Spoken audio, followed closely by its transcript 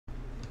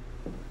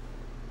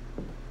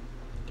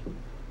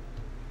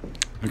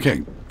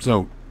Okay,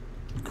 so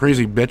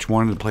crazy bitch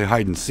wanted to play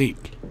hide and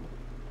seek.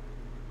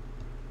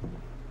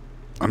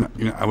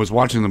 I was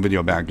watching the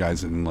video back,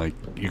 guys, and like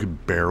you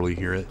could barely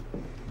hear it,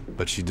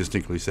 but she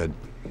distinctly said,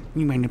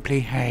 "You want to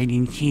play hide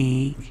and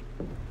seek?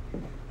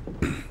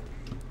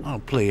 I'll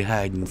play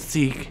hide and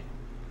seek."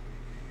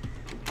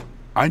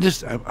 I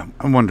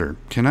wonder,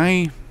 can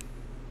I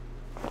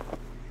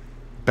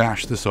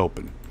bash this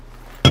open?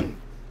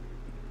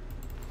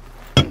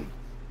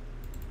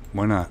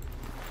 Why not?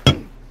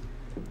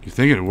 You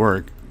think it'd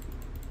work?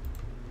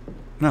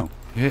 No,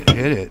 hit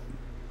it.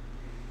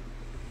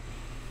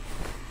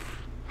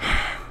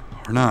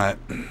 Or not.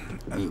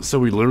 So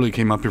we literally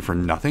came up here for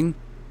nothing?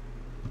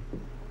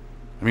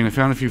 I mean, I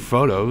found a few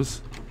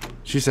photos.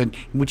 She said,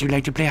 "Would you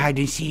like to play hide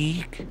and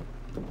seek?"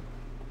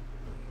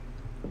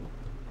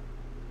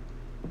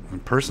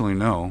 Personally,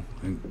 no.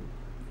 I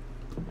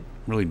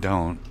really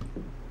don't.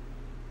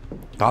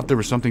 Thought there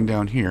was something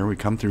down here. We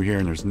come through here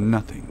and there's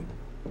nothing.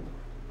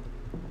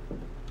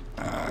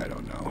 I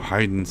don't know.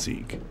 Hide and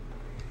seek.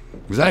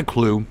 Is that a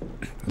clue?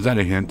 Is that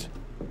a hint?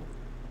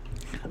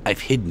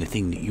 I've hidden the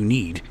thing that you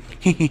need.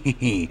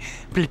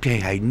 Play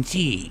hide and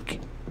seek.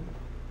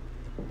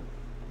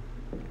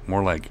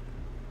 More like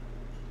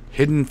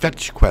hidden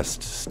fetch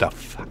quest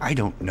stuff. I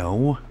don't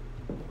know.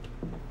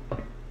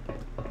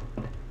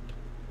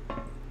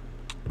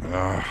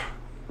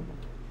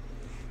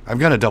 I've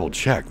got to double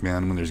check,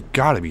 man, when there's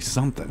got to be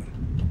something.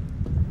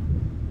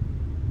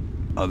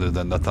 Other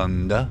than the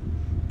thunder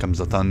comes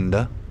the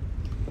thunder.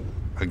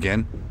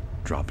 Again,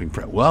 dropping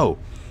frame. Whoa.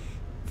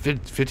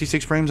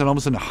 56 frames and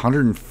almost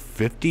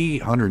 150,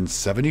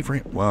 170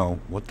 frames. Whoa,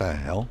 what the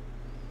hell?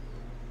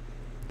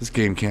 This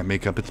game can't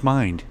make up its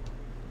mind.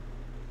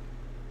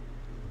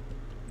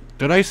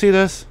 Did I see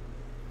this?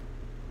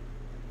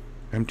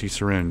 Empty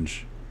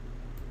syringe.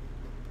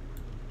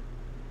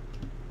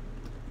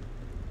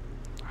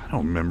 I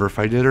don't remember if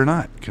I did or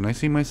not. Can I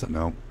see myself?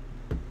 No.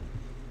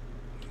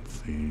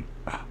 Let's see.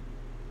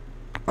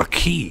 A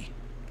key.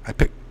 I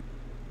picked.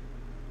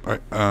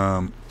 Alright,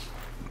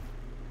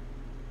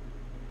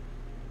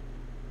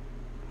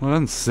 well, it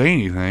doesn't say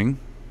anything.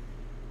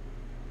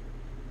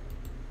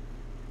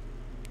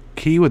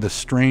 Key with a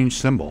strange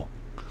symbol.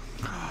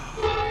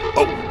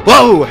 Oh,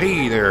 whoa!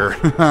 Hey there!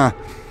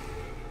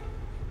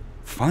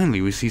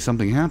 Finally, we see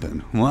something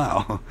happen.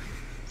 Wow.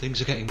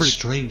 Things are getting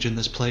strange in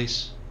this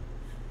place.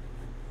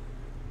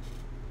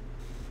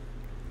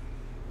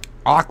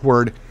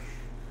 Awkward.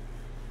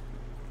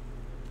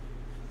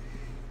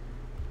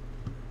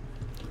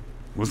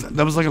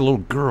 That was like a little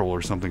girl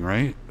or something,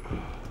 right?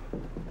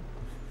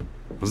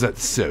 Was that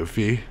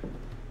Sophie?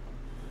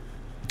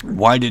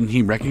 Why didn't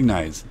he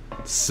recognize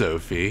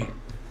Sophie?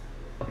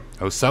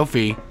 Oh,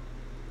 Sophie.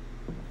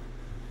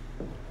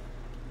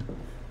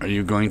 Are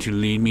you going to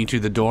lead me to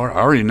the door?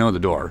 I already know the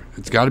door.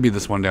 It's got to be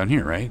this one down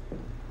here, right?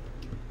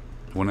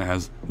 The one that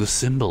has the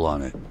symbol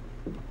on it.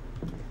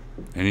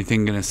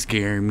 Anything gonna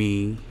scare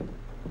me?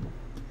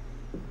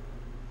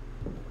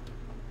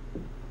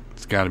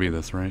 It's got to be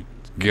this, right?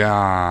 It's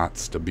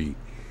gots to be.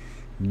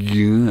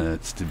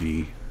 Gots to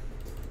be.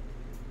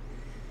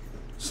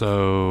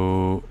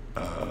 So,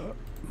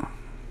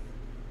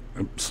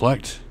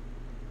 select.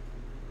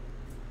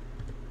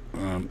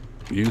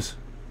 Use.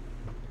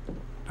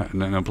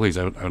 No, please.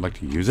 I would like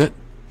to use it.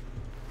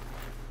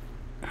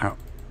 How?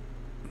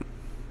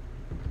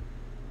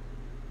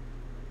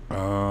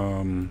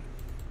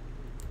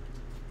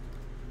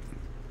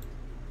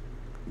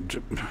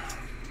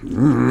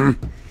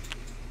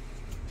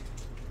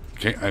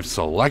 Okay, I've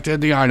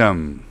selected the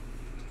item.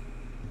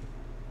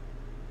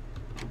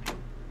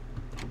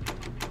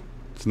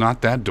 It's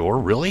not that door,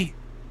 really?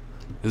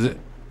 Is it?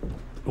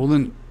 Well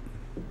then.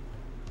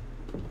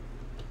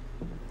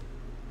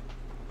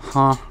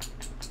 Huh?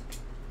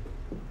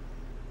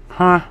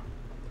 Huh?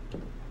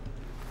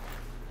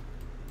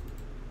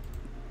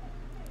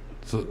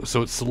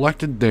 So it's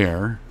selected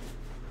there.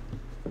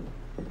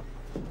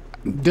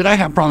 Did I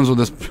have problems with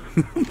this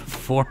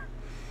before?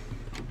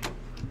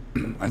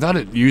 I thought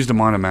it used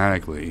them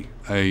automatically.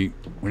 Wait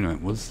a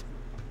minute,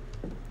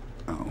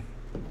 oh.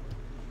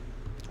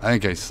 I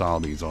think I saw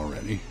these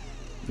already.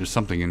 There's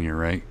something in here,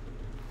 right?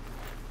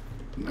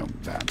 No,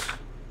 that.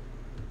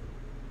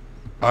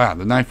 Oh yeah,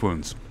 the knife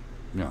wounds.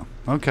 Yeah,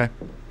 okay.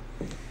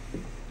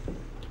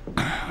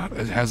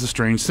 It has a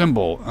strange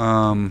symbol.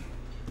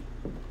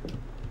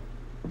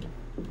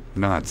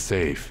 Not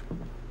safe.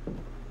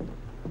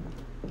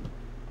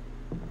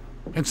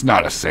 It's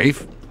not a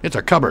safe. It's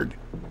a cupboard.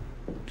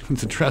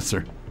 It's a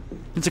dresser.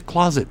 It's a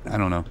closet. I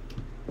don't know.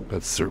 But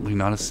it's certainly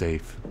not a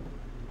safe.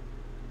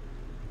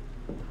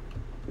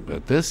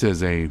 But this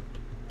is a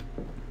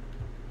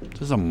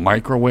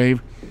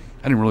microwave.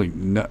 I didn't really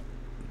know.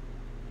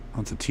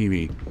 Oh, it's a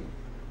TV.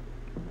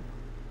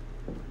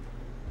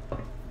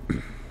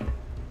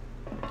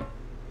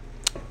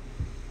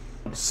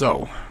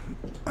 So,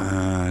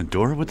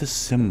 door with a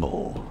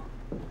symbol.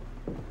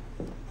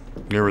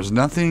 There was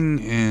nothing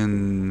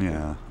in,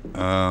 yeah.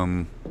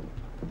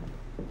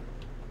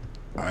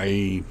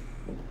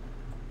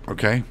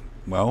 Okay,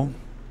 well,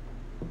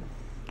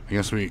 I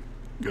guess we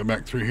go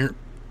back through here.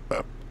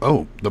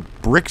 Oh, the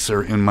bricks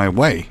are in my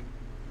way.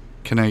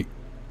 Can I...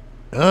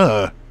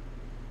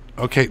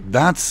 Okay,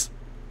 that's...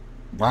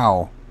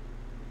 Wow.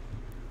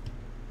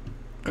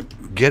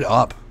 Get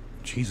up.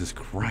 Jesus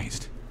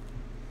Christ.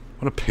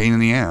 What a pain in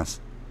the ass.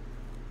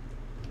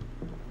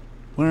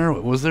 Where...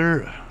 Was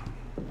there...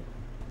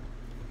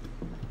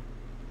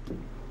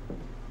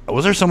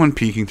 Was there someone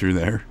peeking through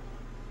there?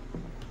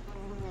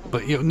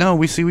 But, no,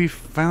 we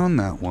found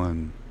that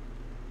one.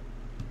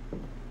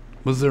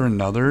 Was there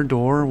another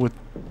door with...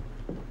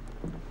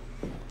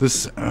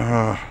 This,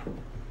 the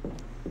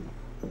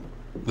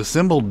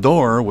symbol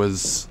door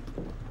was...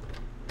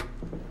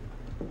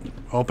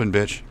 Open,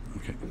 bitch.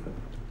 Okay.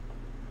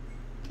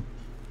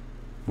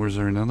 Was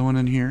there another one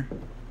in here?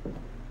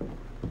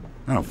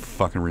 I don't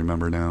fucking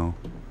remember now.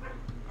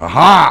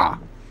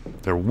 Aha!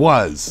 There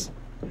was.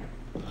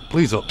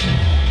 Please. Oh,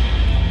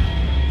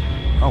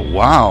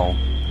 wow.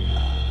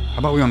 How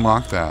about we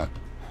unlock that?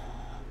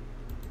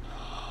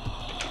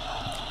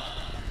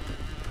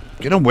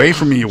 Get away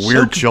from me, you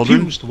weird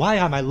children. Why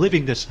am I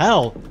living this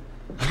hell?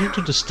 I don't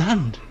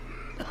understand.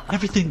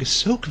 Everything is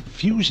so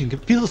confusing.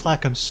 It feels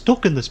like I'm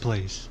stuck in this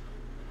place.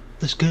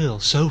 This girl,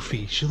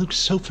 Sophie, she looks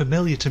so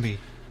familiar to me.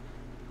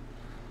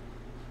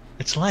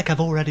 It's like I've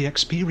already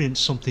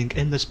experienced something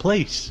in this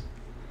place.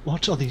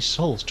 What are these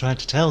souls trying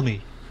to tell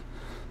me?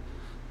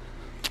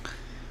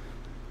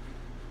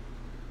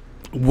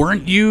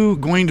 Weren't you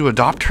going to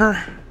adopt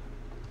her?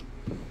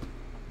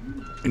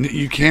 And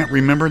you can't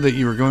remember that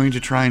you were going to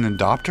try and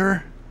adopt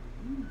her?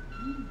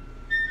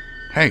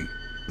 Hey,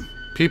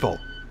 people,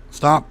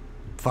 stop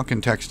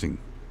fucking texting.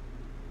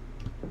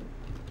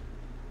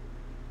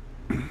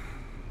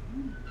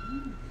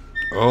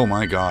 Oh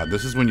my god,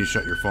 this is when you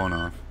shut your phone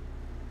off.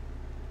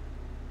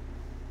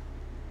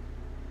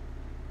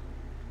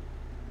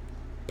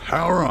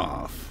 Power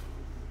off.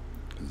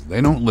 'Cause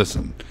they don't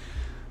listen.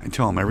 I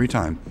tell them every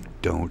time,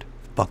 don't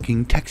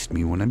fucking text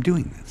me when I'm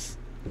doing this.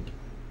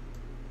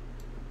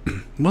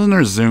 Wasn't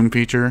there a zoom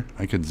feature?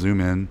 I could zoom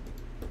in.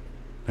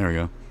 There we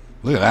go.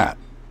 Look at that.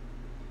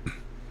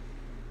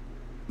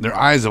 Their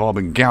eyes have all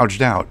been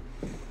gouged out.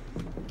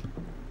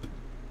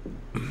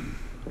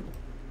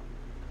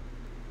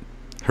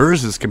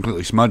 Hers is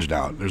completely smudged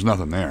out. There's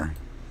nothing there.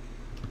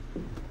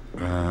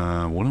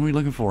 What are we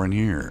looking for in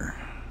here?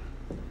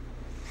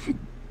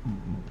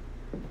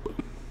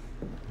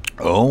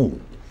 Oh.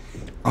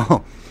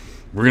 Oh.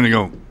 We're gonna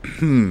go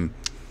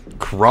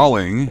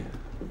crawling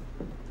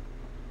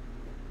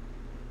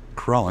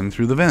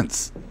through the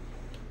vents.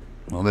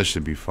 Well, this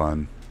should be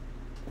fun.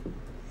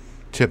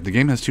 Tip, the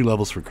game has 2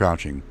 levels for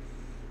crouching.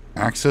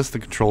 Access the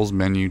controls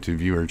menu to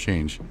view or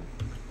change.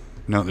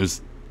 No,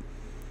 there's...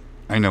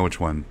 I know which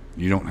one.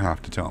 You don't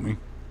have to tell me.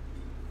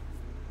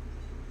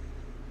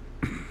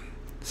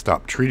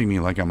 Stop treating me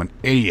like I'm an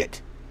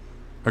idiot.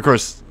 Of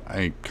course,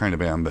 I kind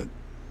of am, but...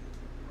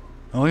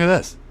 Oh, look at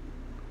this.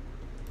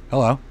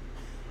 Hello.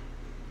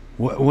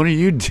 What are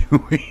you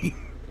doing?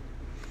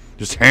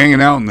 Just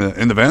hanging out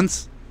in the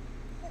vents?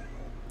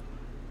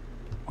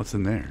 What's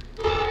in there?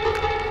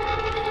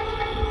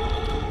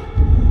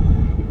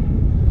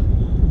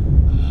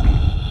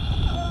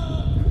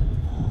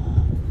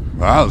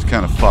 Wow, that was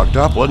kind of fucked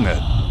up, wasn't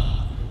it?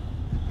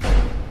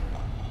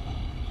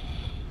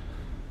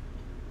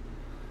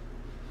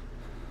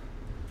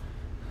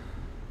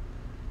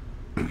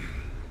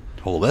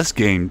 Oh, this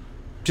game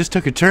just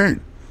took a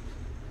turn.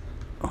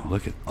 Oh,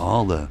 look at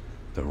all the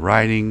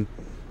writing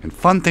and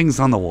fun things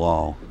on the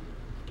wall.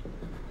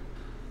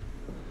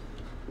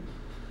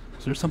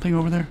 Is there something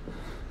over there?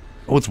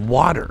 Oh, it's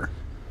water.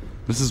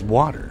 This is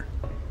water.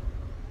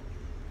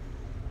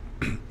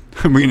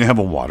 Are we gonna have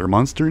a water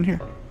monster in here?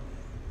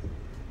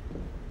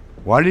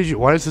 Why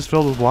is this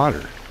filled with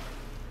water?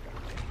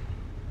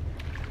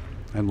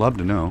 I'd love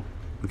to know.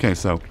 Okay,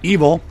 so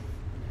evil.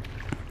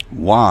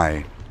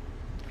 Why?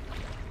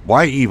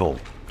 Why evil?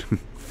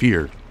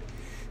 Fear.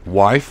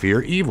 Why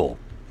fear evil?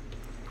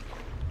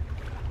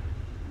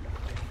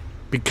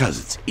 Because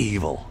it's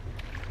evil.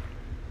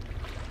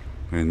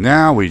 And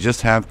now we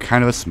just have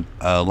kind of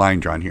a line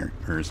drawn here,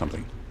 or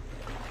something.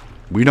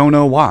 We don't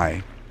know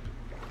why.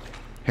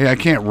 Hey, I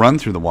can't run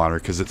through the water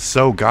because it's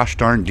so gosh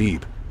darn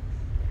deep.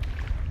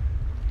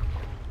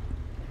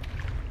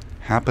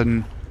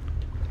 Happened.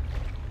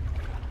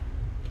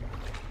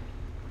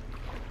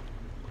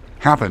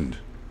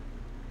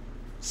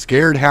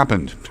 Scared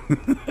happened.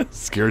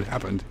 Scared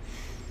happened.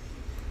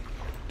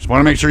 Just want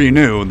to make sure you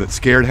knew that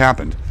scared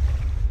happened.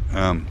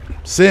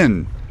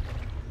 Sin.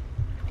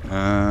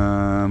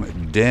 Demons.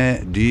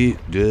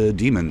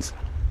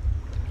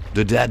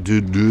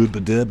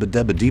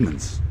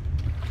 Demons.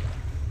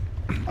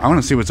 I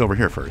want to see what's over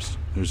here first.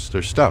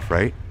 There's stuff,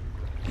 right?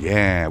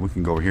 Yeah, we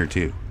can go over here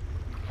too.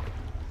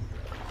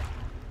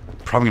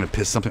 Probably gonna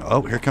piss something.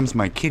 Oh, here comes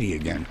my kitty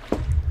again.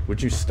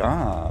 Would you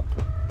stop?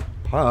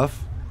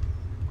 Puff.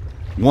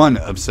 One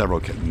of several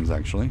kittens,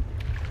 actually.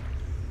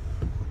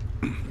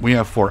 We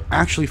have 4,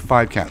 actually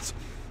 5 cats.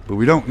 But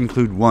we don't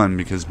include one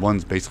because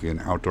one's basically an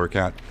outdoor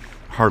cat.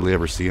 Hardly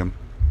ever see him.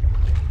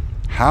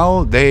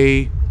 How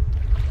they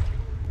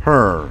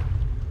her.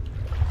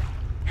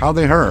 How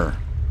they her.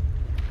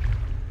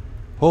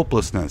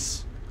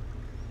 Hopelessness.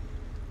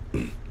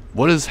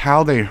 What is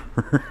how they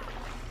her?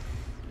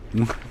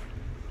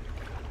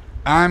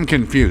 I'm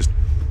confused.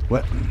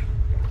 What?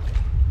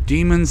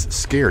 Demons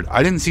scared.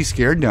 I didn't see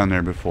scared down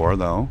there before,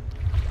 though.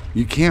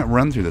 You can't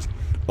run through this.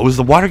 Oh, is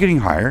the water getting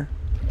higher?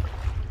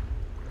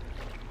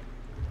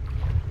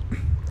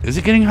 Is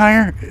it getting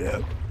higher?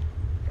 Yeah.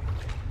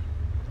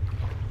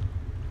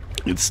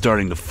 It's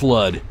starting to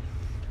flood.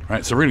 All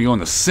right, so we're going to go in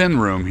the sin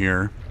room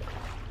here.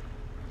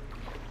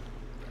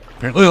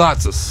 Apparently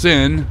lots of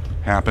sin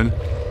happen.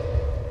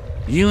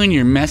 You and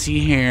your messy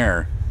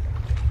hair.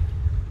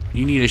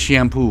 You need a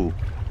shampoo.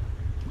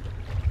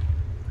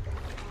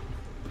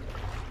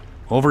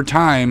 Over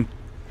time,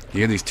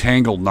 you have these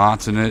tangled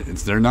knots in it.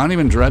 They're not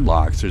even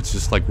dreadlocks. It's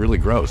just like really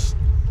gross.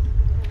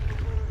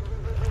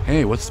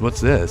 Hey, what's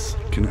this?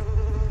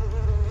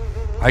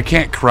 I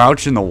can't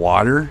crouch in the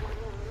water?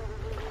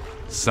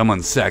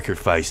 Someone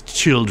sacrificed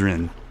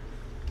children.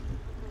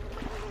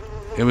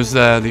 It was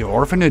the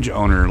orphanage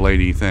owner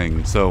lady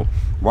thing. So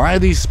why are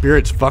these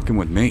spirits fucking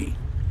with me?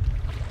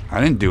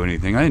 I didn't do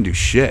anything. I didn't do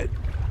shit.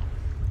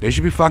 They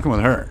should be fucking with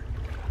her.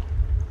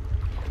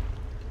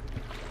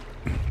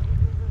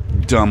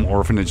 Dumb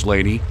orphanage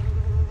lady.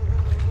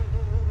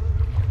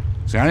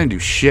 See, I didn't do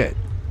shit.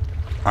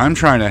 I'm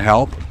trying to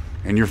help,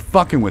 and you're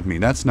fucking with me.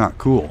 That's not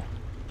cool.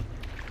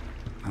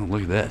 Oh,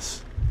 look at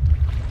this.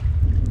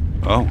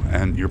 Oh,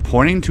 and you're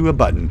pointing to a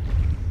button.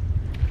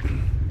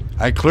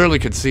 I clearly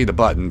could see the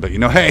button, but you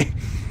know, hey.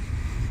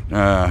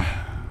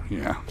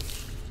 Yeah.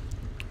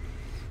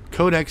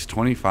 Codex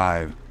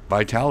 25.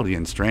 Vitality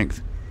and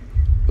strength.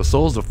 The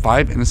souls of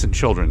 5 innocent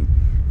children,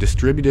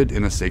 distributed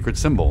in a sacred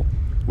symbol,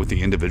 with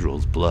the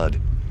individual's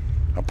blood.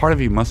 A part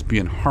of you must be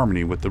in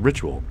harmony with the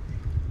ritual.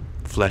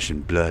 Flesh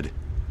and blood.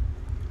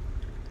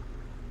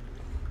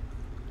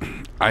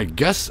 I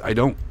guess I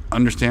don't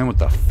understand what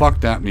the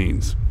fuck that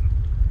means.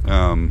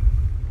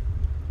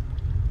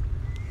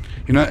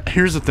 You know,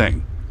 here's the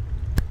thing.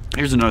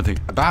 Here's another thing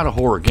about a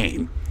horror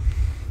game.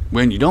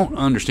 When you don't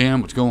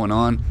understand what's going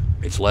on,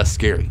 it's less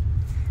scary.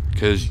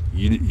 Because,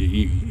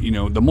 you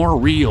know, the more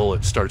real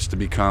it starts to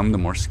become, the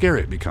more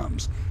scary it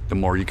becomes. The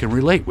more you can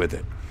relate with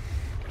it.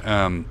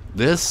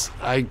 This,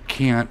 I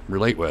can't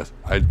relate with.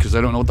 Because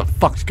I don't know what the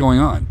fuck's going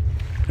on.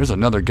 There's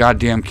another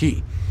goddamn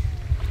key.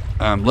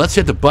 Let's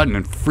hit the button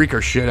and freak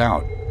our shit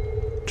out.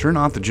 Turn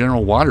off the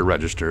general water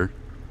register.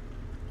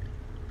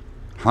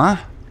 Huh?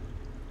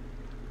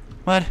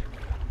 What?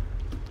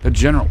 The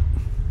general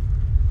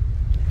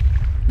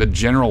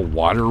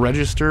water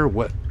register?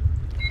 What?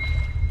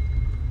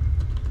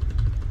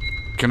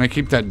 Can I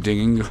keep that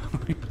dinging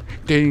going?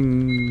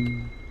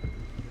 Ding.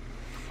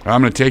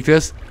 I'm going to take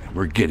this, and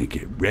we're going to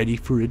get ready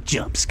for a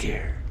jump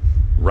scare.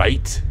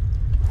 Right?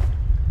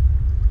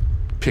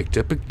 Picked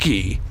up a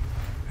key.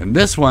 And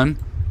this one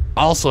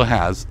also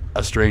has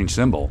a strange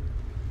symbol.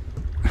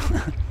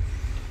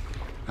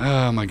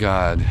 Oh my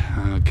god.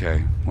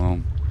 Okay, well.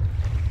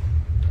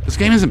 This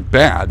game isn't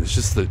bad. It's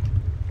just that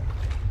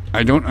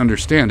I don't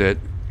understand it.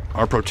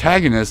 Our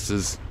protagonist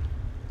is,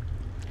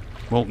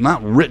 well,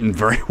 not written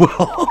very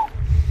well.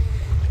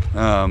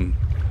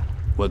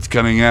 What's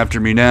coming after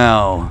me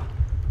now?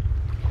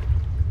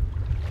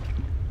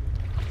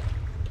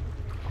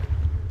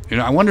 You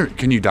know, I wonder,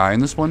 can you die in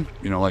this one?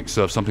 You know, like,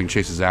 so if something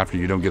chases after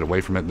you, don't get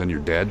away from it, then you're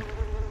dead.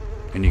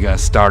 And you gotta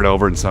start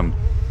over in some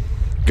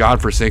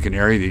godforsaken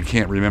area that you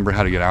can't remember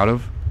how to get out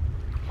of.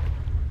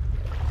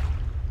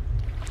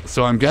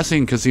 So I'm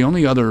guessing, because the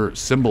only other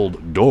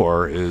symboled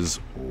door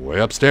is way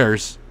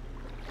upstairs.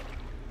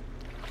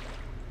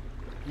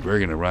 We're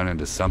gonna run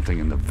into something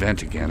in the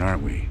vent again,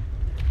 aren't we?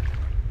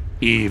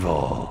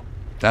 Evil.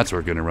 That's what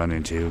we're gonna run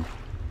into.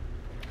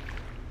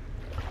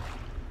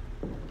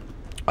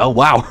 Oh,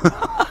 wow.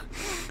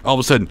 All of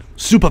a sudden,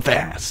 super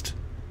fast.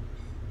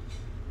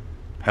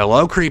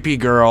 Hello, creepy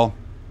girl.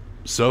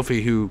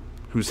 Sophie,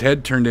 whose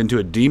head turned into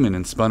a demon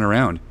and spun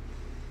around.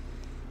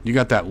 You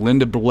got that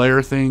Linda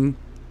Blair thing?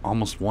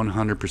 Almost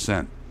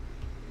 100%.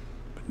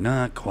 But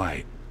not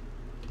quite.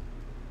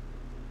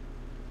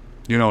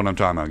 You know what I'm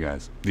talking about,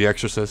 guys. The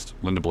Exorcist,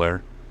 Linda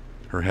Blair.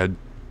 Her head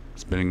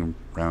spinning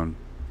around.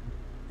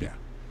 Yeah.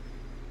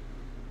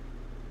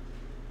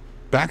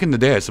 Back in the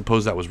day, I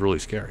suppose that was really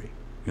scary.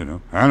 You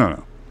know? I don't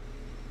know.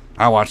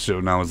 I watched it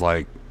when I was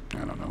like,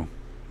 I don't know,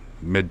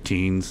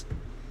 mid-teens.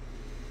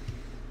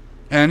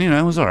 And, you know,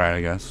 it was alright,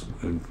 I guess.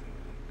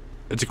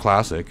 It's a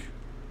classic.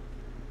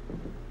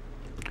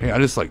 Hey, I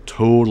just, like,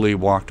 totally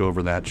walked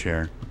over that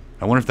chair.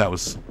 I wonder if that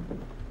was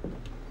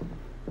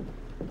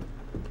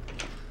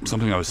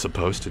something I was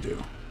supposed to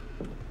do.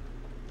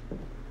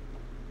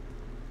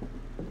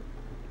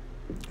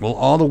 Well,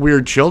 all the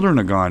weird children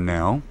are gone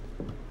now.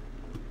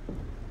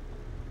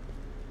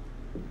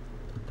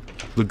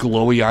 The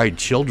glowy-eyed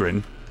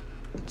children.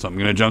 Something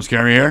gonna jump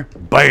scare me here?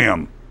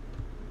 Bam!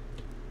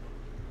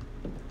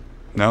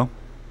 No?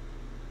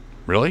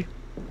 Really?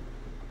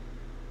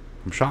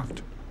 I'm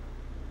shocked.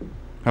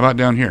 How about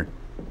down here?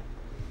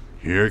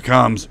 Here it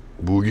comes.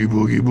 Boogie,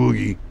 boogie,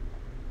 boogie.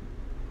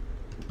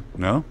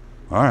 No?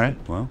 Alright,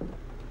 well.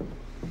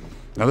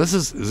 Now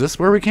is this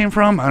where we came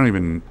from? I don't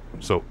even...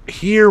 So,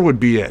 here would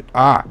be it.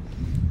 Ah.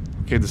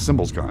 Okay, the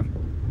symbol's gone.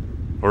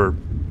 Or,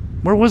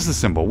 where was the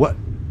symbol? What?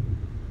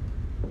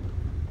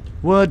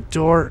 What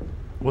door?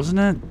 Wasn't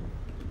it?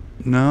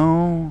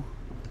 No.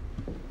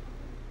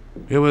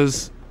 It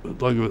was...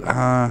 like,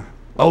 oh,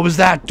 it was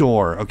that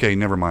door. Okay,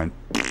 never mind.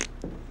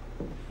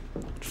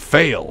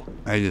 Fail.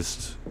 I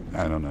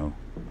don't know.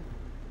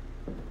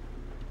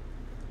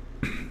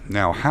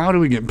 Now, how do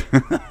we get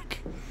back?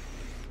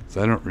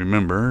 So I don't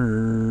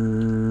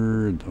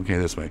remember. Okay,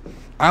 this way.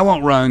 I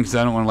won't run because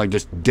I don't want to like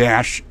just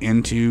dash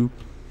into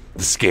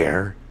the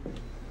scare.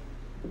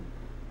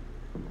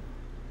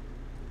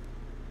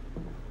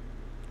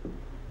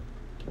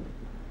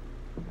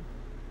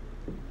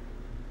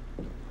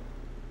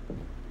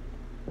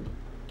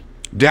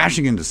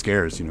 Dashing into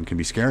scares, you know, can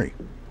be scary.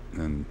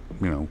 And,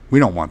 you know, we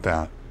don't want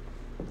that.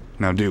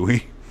 Now, do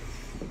we?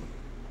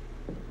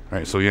 All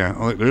right, so yeah,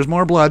 oh, there's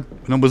more blood.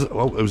 No,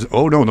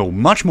 oh no,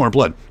 much more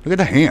blood. Look at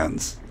the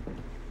hands.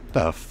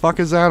 The fuck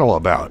is that all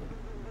about?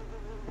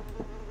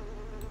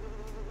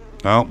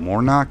 Oh,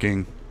 more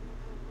knocking.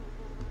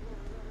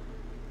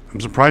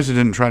 I'm surprised it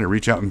didn't try to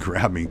reach out and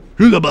grab me.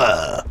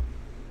 Hula-ba!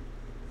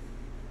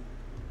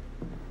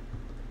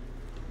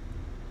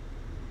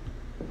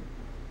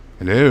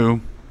 Hello.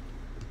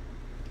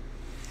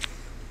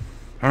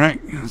 All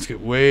right, let's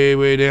get way,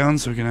 way down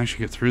so we can actually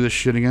get through this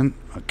shit again.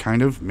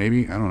 Kind of,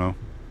 maybe, I don't know.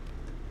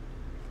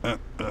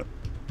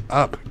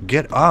 Up,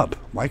 get up.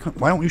 Why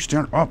don't you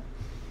stand up?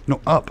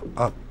 No, up.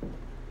 All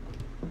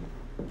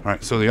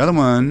right, so the other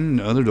one,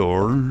 the other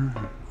door,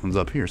 one's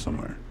up here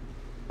somewhere.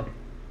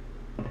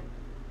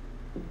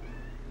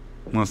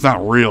 Well, it's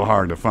not real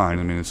hard to find.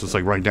 I mean, it's just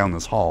like right down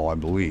this hall, I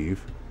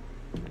believe,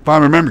 if I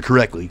remember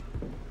correctly,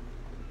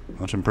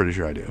 which I'm pretty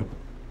sure I do.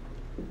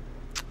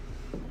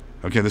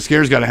 Okay, the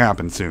scare's got to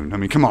happen soon. I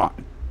mean, come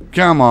on.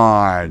 Come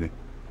on.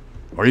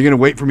 Or are you going to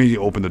wait for me to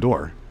open the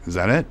door? Is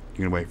that it?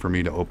 You're going to wait for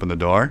me to open the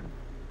door?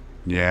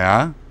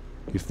 Yeah?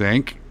 You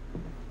think?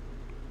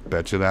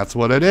 Bet you that's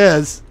what it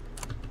is.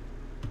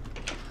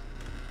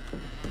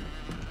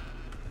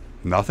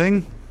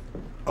 Nothing?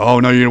 Oh,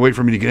 no, you're going to wait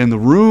for me to get in the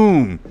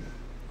room.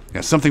 Yeah,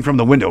 something from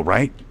the window,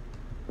 right?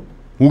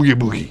 Oogie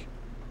boogie.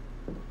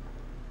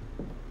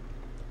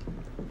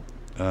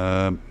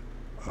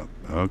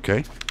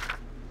 Okay.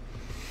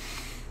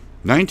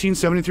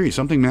 1973.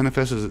 Something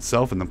manifests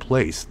itself in the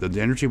place. The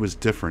energy was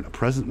different. A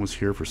presence was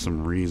here for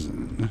some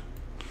reason.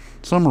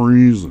 Some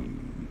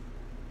reason.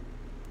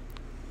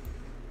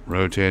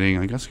 Rotating.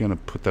 I guess I'm going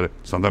to put that...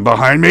 Something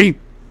behind me?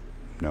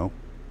 No.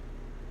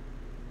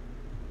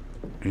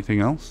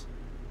 Anything else?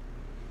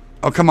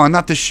 Oh, come on.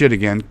 Not this shit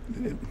again.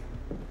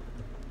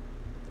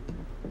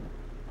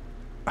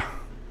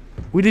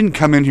 We didn't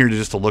come in here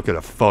just to look at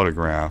a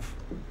photograph.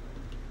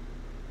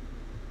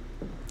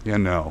 Yeah,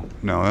 no.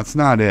 No, that's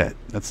not it.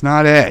 That's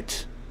not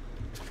it.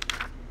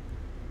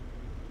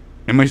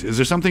 Is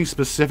there something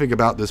specific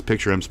about this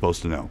picture I'm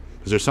supposed to know?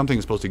 Is there something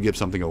that's supposed to give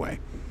something away?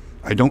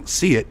 I don't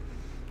see it.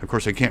 Of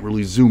course, I can't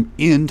really zoom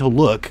in to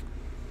look.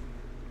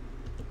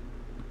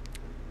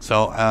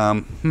 So,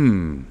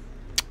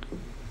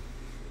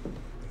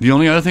 The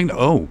only other thing...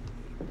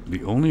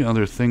 the only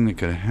other thing that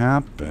could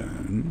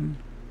happen...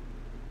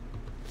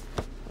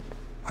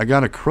 I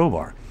got a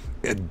crowbar.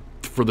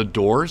 For the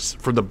doors?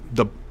 For the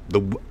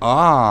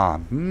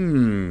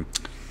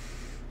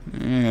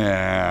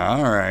yeah,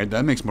 alright,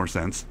 that makes more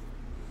sense.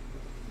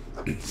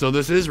 So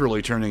this is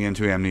really turning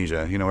into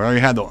Amnesia. You know, we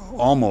already had the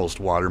almost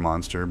water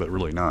monster, but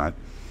really not.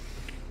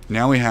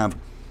 Now we have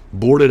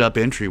boarded up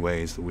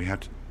entryways that we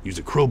have to use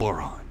a crowbar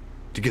on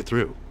to get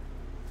through.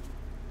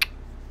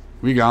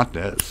 We got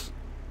this.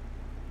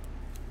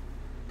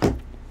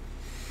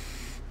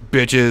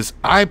 Bitches,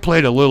 I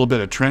played a little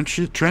bit of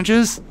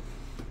trenches,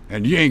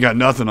 and you ain't got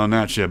nothing on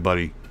that shit,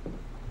 buddy.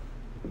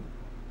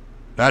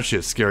 That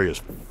shit's scary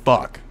as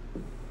fuck.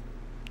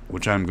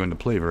 Which I'm going to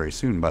play very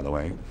soon, by the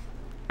way.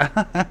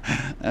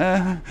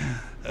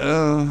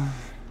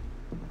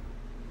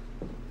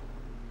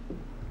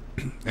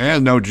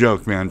 And no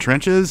joke, man.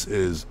 Trenches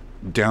is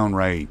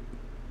downright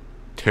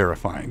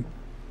terrifying.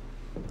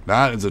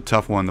 That is a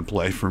tough one to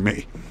play for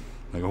me.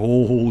 Like,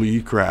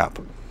 holy crap.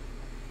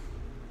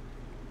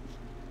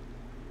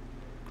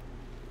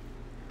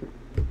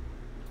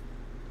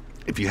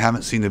 If you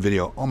haven't seen the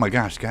video, oh my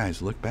gosh,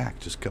 guys, look back.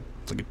 It's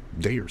like a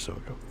day or so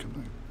ago.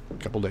 A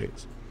couple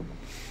days.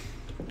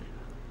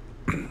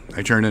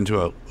 I turned into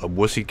a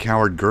wussy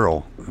coward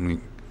girl. I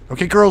mean,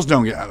 okay, girls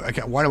don't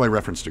get... why do I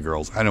reference to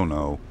girls? I don't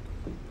know.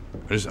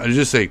 I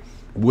just say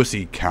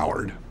wussy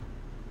coward.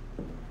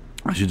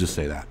 I should just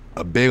say that.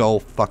 A big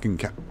old fucking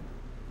cow.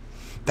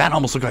 That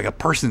almost looked like a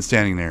person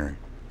standing there.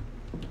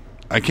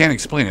 I can't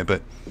explain it,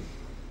 but...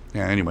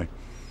 yeah, anyway.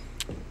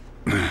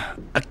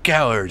 A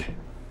coward.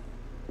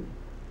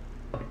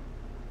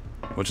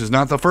 Which is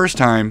not the first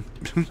time.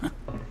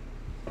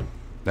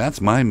 That's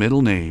my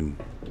middle name.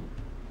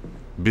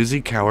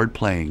 Busy Coward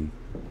Playing.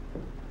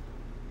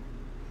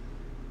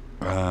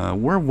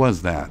 Where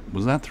was that?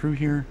 Was that through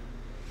here?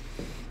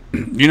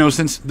 You know,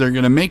 since they're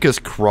going to make us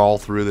crawl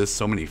through this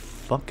so many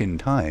fucking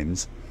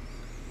times,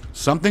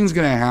 something's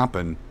going to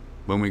happen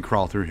when we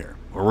crawl through here.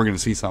 Or we're going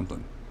to see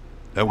something.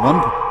 At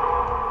one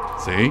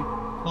point... See?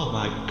 Oh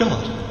my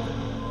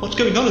god. What's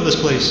going on in this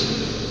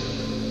place?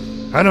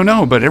 I don't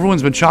know, but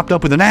everyone's been chopped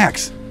up with an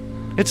axe.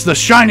 It's The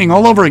Shining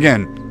all over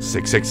again.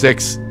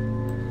 666.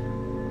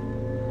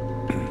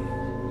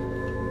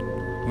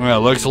 Well,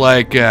 it looks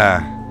like,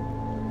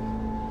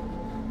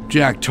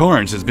 Jack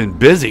Torrance has been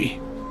busy.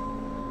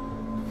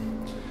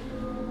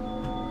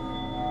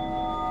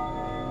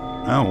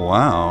 Oh,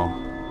 wow.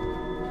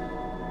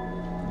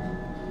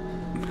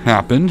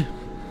 Happened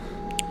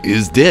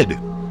is dead.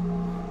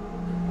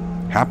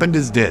 Happened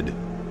is dead.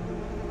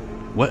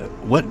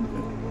 What?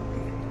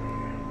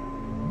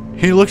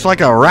 He looks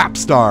like a rap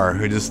star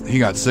he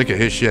got sick of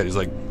his shit. He's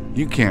like,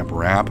 you can't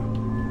rap.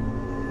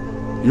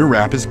 Your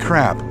rap is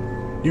crap.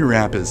 Your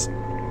rap is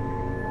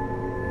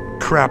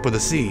crap with a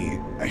C.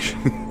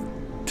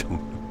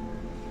 Don't.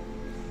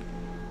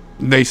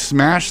 They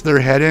smashed their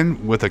head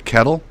in with a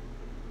kettle.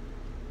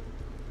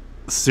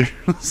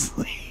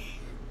 Seriously?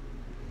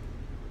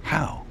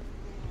 How?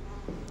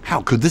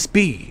 How could this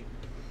be?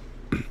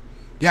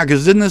 Yeah,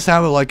 because didn't this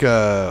have like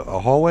a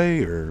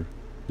hallway or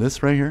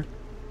this right here?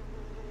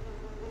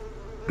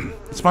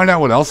 Let's find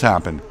out what else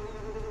happened.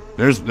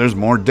 There's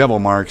more devil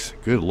marks.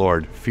 Good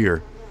Lord,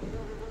 fear.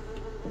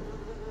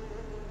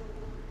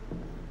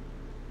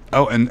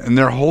 Oh, and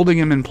they're holding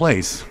him in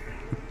place.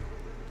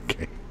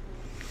 Okay.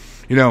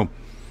 You know,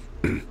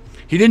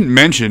 he didn't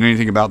mention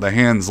anything about the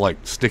hands like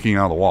sticking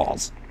out of the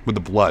walls with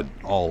the blood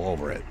all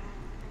over it.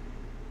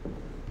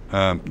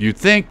 You'd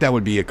think that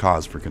would be a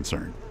cause for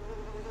concern.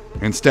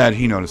 Instead,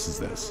 he notices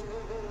this.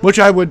 Which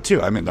I would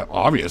too. I mean,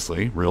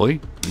 obviously, really?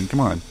 I mean, come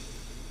on.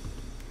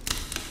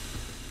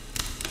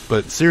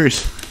 But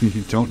seriously,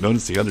 you don't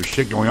notice the other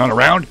shit going on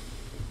around?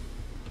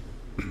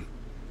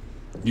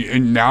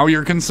 And now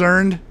you're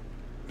concerned?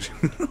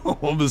 All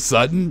of a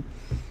sudden?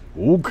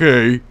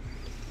 Okay.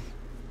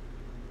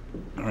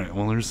 Alright,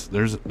 well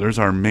there's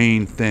our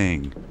main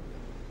thing.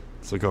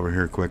 Let's look over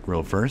here quick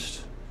real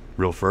first.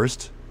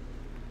 Let's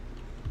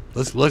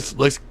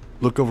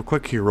look over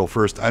quick here real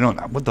first. I don't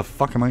know. What the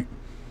fuck am I?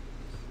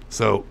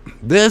 So,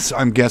 this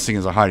I'm guessing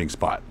is a hiding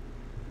spot.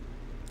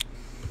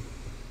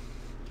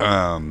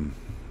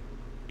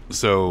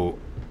 So,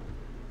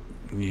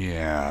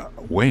 yeah.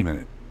 Wait a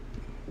minute.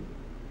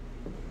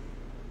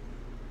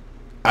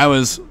 I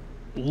was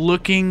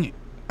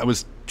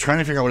trying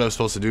to figure out what I was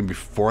supposed to do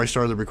before I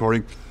started the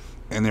recording,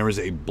 and there was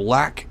a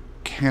black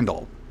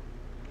candle.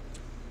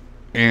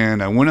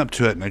 And I went up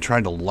to it and I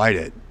tried to light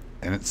it,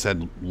 and it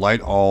said light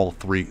all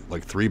three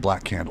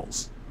black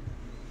candles.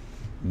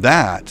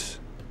 That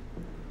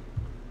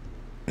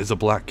is a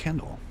black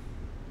candle.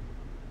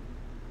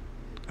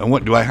 And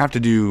what do I have to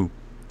do?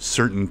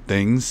 Certain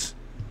things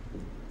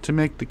to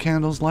make the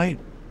candles light?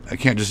 I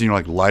can't just,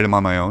 like light them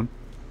on my own.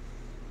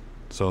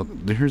 So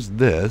here's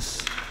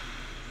this.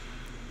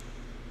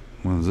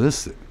 What is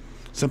this?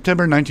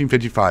 September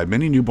 1955.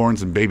 Many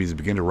newborns and babies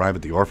began to arrive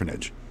at the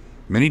orphanage.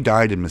 Many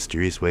died in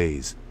mysterious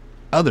ways.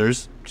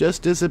 Others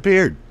just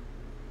disappeared.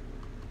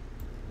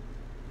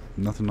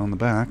 Nothing on the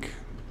back.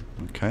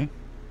 Okay.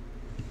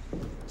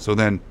 So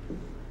then,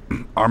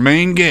 our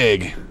main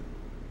gig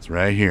is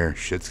right here.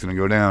 Shit's gonna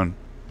go down.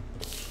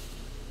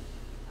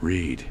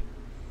 Read.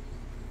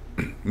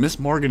 Miss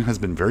Morgan has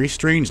been very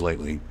strange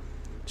lately.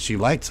 She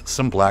lights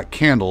some black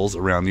candles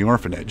around the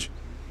orphanage.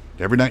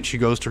 Every night she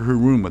goes to her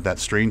room with that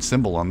strange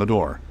symbol on the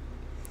door.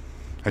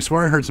 I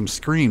swear I heard some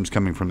screams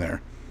coming from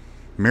there.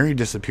 Mary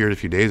disappeared a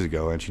few days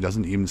ago, and she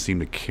doesn't even seem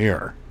to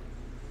care.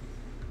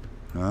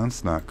 Well,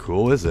 that's not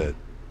cool, is it?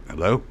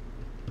 Hello?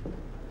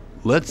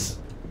 I'm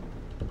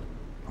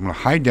going to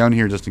hide down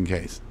here just in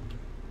case.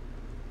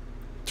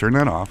 Turn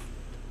that off.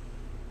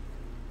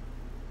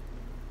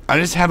 I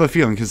just have a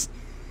feeling, because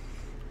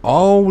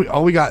all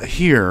we got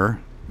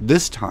here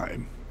this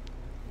time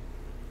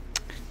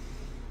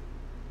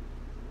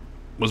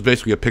was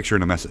basically a picture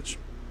and a message,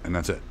 and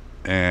that's it.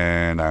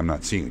 And I'm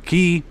not seeing a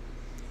key,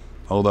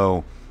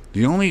 although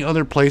the only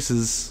other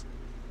places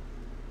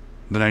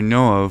that I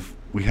know of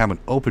we haven't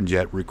opened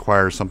yet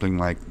require something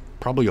like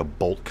probably a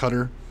bolt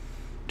cutter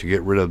to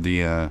get rid of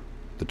the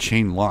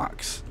chain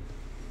locks.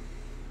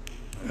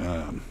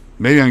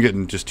 Maybe I'm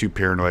getting just too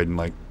paranoid and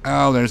like,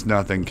 oh, there's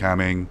nothing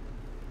coming.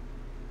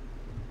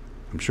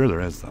 I'm sure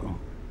there is, though.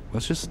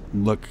 Let's just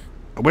look.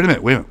 Oh, wait a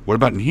minute. What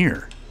about in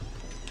here?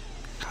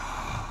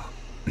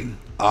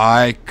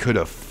 I could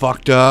have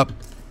fucked up.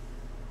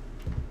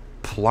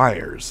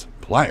 Pliers.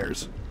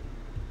 Wait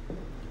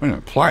a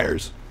minute.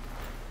 Pliers?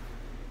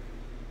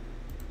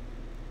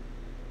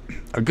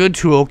 A good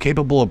tool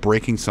capable of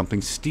breaking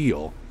something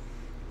steel.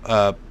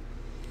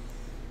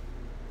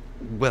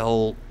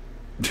 Well,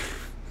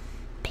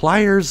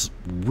 pliers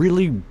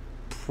really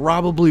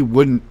probably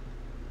wouldn't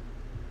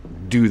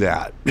do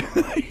that.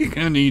 You're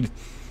gonna need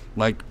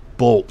like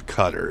bolt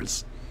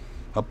cutters.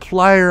 A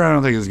plier I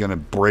don't think is gonna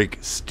break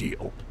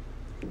steel.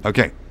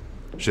 Okay,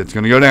 Shit's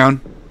gonna go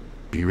down.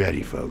 Be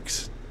ready,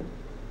 folks.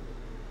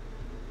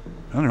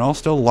 And they're all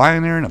still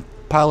lying there in a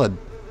pile of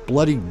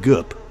bloody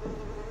goop.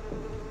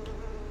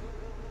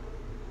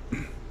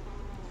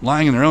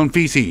 Lying in their own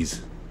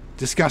feces.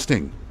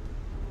 Disgusting.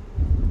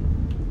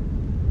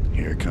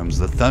 Here comes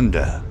the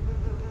thunder.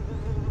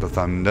 The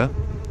thunder.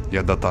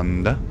 Yeah, the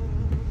thunder.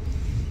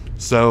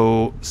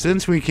 So,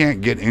 since we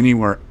can't get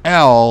anywhere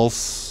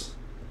else...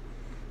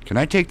 Can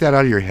I take that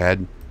out of your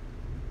head?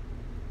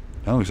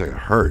 That looks like it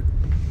hurt.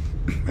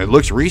 It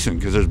looks recent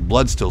because there's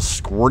blood still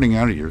squirting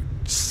out of your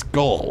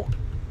skull.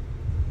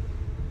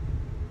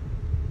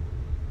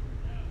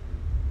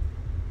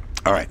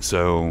 Alright,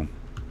 so...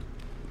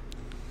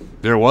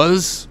 There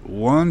was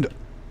one...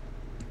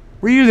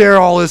 Were you there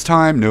all this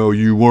time? No,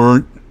 you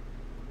weren't.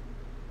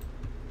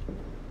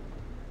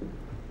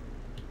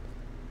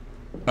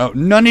 Oh,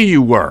 none of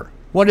you were.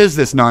 What is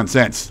this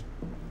nonsense?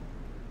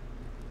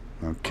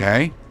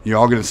 Okay. You're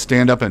all going to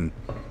stand up and...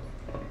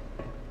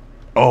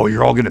 Oh,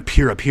 you're all going to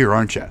appear up here,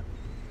 aren't you?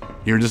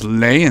 You're just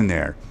laying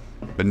there.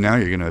 But now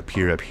you're going to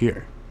appear up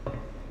here.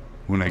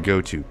 When I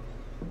go to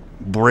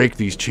break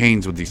these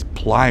chains with these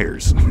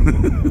pliers.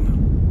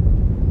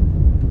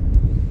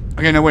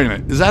 Okay, now wait a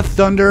minute. Is that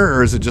thunder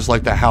or is it just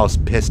like the house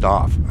pissed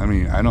off? I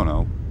mean, I don't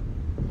know.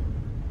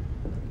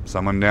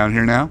 Someone down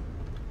here now?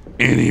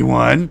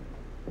 Anyone?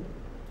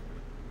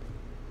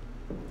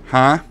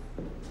 Huh?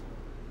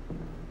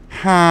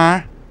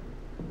 Huh?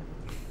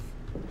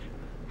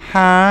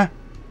 Huh?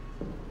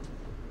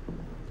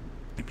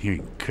 I'm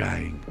hearing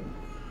crying.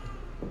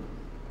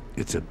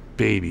 It's a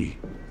baby.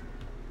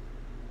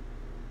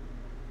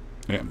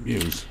 Yeah,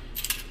 Muse.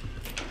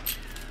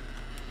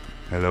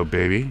 Hello,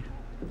 baby.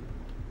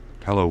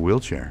 Hello,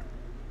 wheelchair.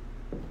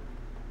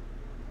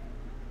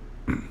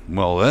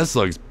 Well, this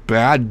looks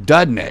bad,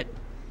 doesn't it?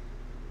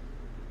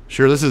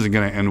 Sure, this isn't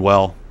going to end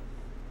well.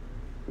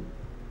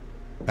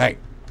 Hey,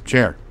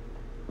 chair.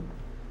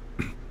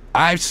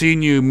 I've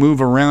seen you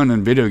move around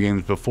in video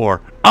games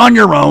before. On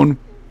your own!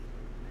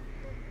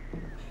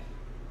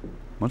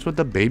 What's with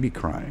the baby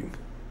crying?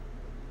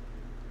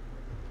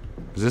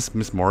 Is this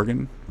Miss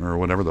Morgan? Or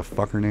whatever the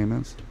fuck her name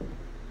is?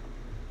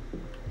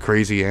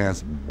 Crazy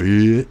ass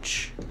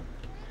bitch.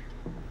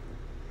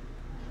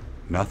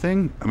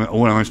 Nothing? I mean,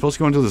 what, am I supposed to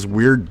go into this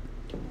weird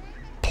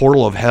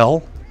portal of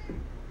hell?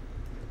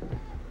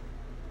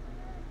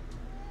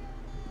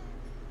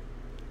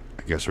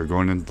 I guess we're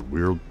going into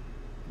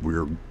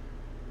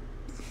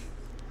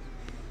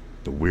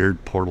the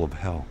weird portal of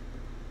hell.